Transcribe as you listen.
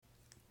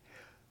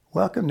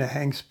Welcome to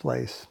Hank's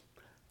Place.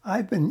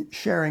 I've been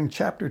sharing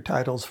chapter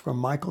titles from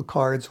Michael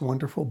Card's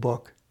wonderful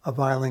book, A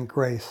Violent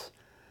Grace.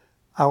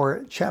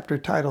 Our chapter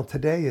title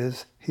today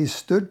is He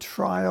Stood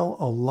Trial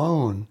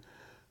Alone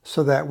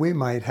so that we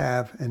might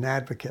have an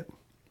advocate.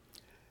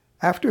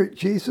 After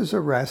Jesus'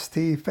 arrest,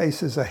 he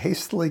faces a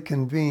hastily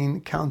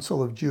convened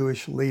council of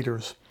Jewish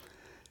leaders.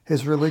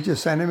 His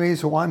religious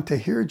enemies want to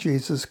hear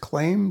Jesus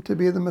claim to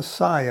be the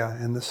Messiah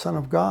and the Son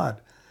of God.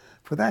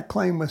 For that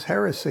claim was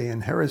heresy,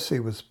 and heresy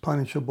was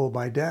punishable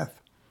by death.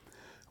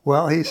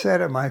 Well, he said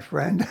it, my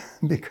friend,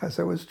 because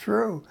it was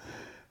true.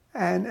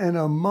 And in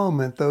a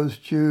moment, those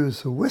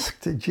Jews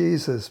whisked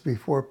Jesus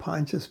before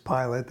Pontius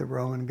Pilate, the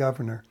Roman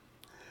governor.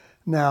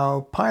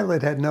 Now,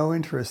 Pilate had no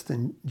interest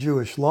in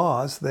Jewish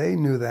laws. They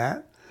knew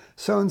that.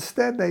 So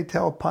instead, they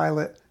tell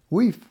Pilate,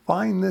 "We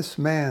find this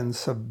man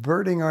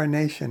subverting our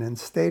nation and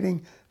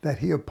stating that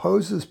he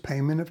opposes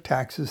payment of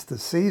taxes to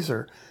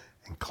Caesar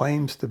and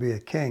claims to be a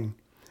king."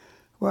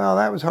 Well,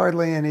 that was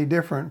hardly any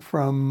different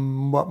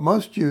from what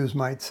most Jews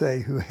might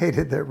say who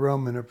hated their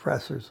Roman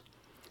oppressors.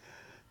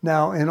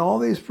 Now, in all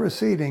these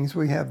proceedings,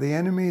 we have the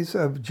enemies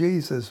of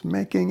Jesus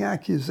making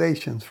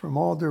accusations from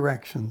all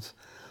directions.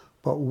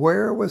 But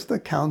where was the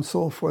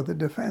counsel for the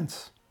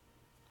defense?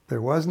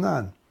 There was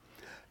none.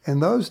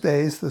 In those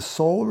days, the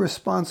sole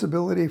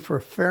responsibility for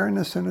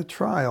fairness in a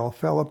trial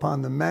fell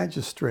upon the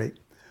magistrate,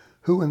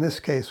 who in this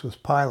case was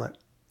Pilate.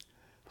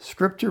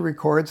 Scripture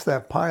records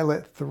that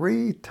Pilate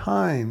 3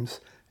 times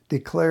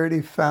declared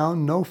he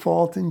found no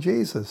fault in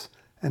Jesus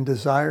and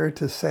desired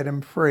to set him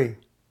free.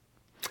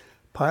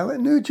 Pilate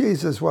knew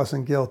Jesus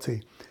wasn't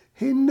guilty.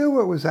 He knew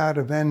it was out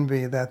of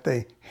envy that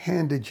they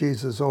handed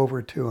Jesus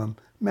over to him,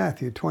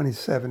 Matthew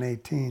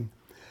 27:18.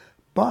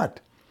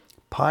 But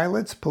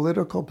Pilate's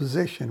political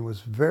position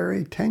was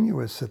very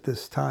tenuous at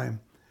this time.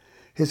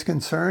 His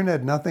concern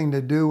had nothing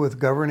to do with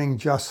governing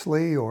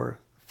justly or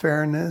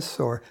fairness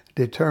or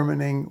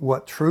determining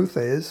what truth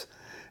is,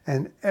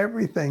 and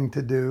everything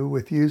to do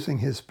with using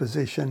his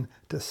position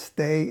to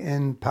stay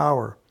in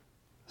power.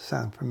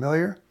 Sound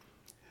familiar?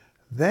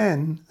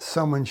 Then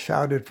someone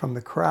shouted from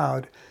the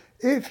crowd,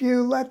 "If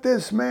you let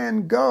this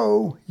man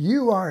go,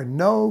 you are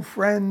no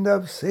friend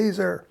of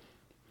Caesar."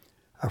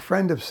 A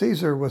friend of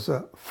Caesar was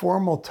a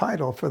formal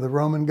title for the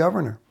Roman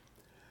governor.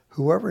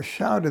 Whoever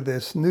shouted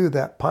this knew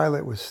that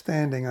Pilate was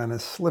standing on a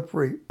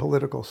slippery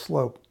political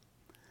slope.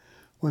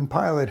 When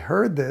Pilate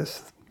heard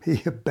this,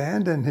 he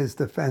abandoned his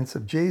defense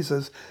of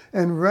Jesus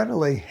and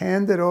readily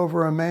handed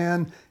over a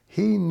man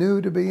he knew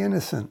to be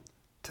innocent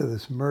to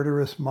this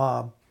murderous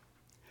mob.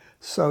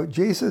 So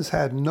Jesus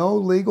had no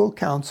legal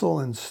counsel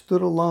and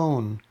stood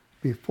alone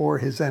before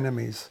his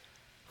enemies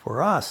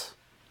for us.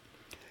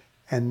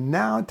 And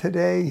now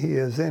today he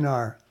is in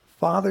our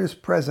Father's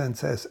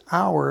presence as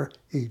our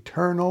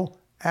eternal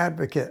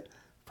advocate.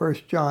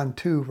 1 John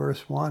 2,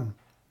 verse 1.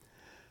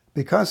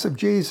 Because of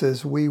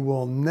Jesus, we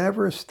will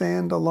never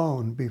stand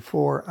alone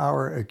before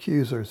our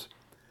accusers.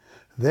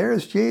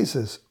 There's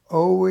Jesus,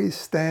 always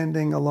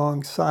standing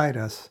alongside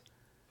us,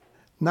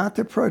 not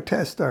to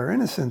protest our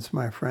innocence,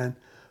 my friend,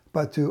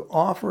 but to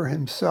offer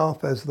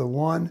himself as the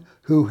one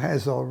who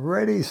has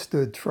already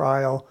stood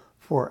trial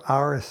for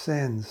our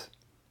sins.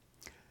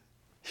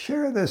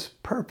 Share this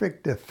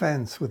perfect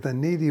defense with a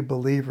needy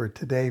believer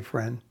today,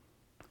 friend.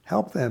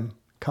 Help them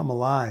come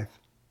alive.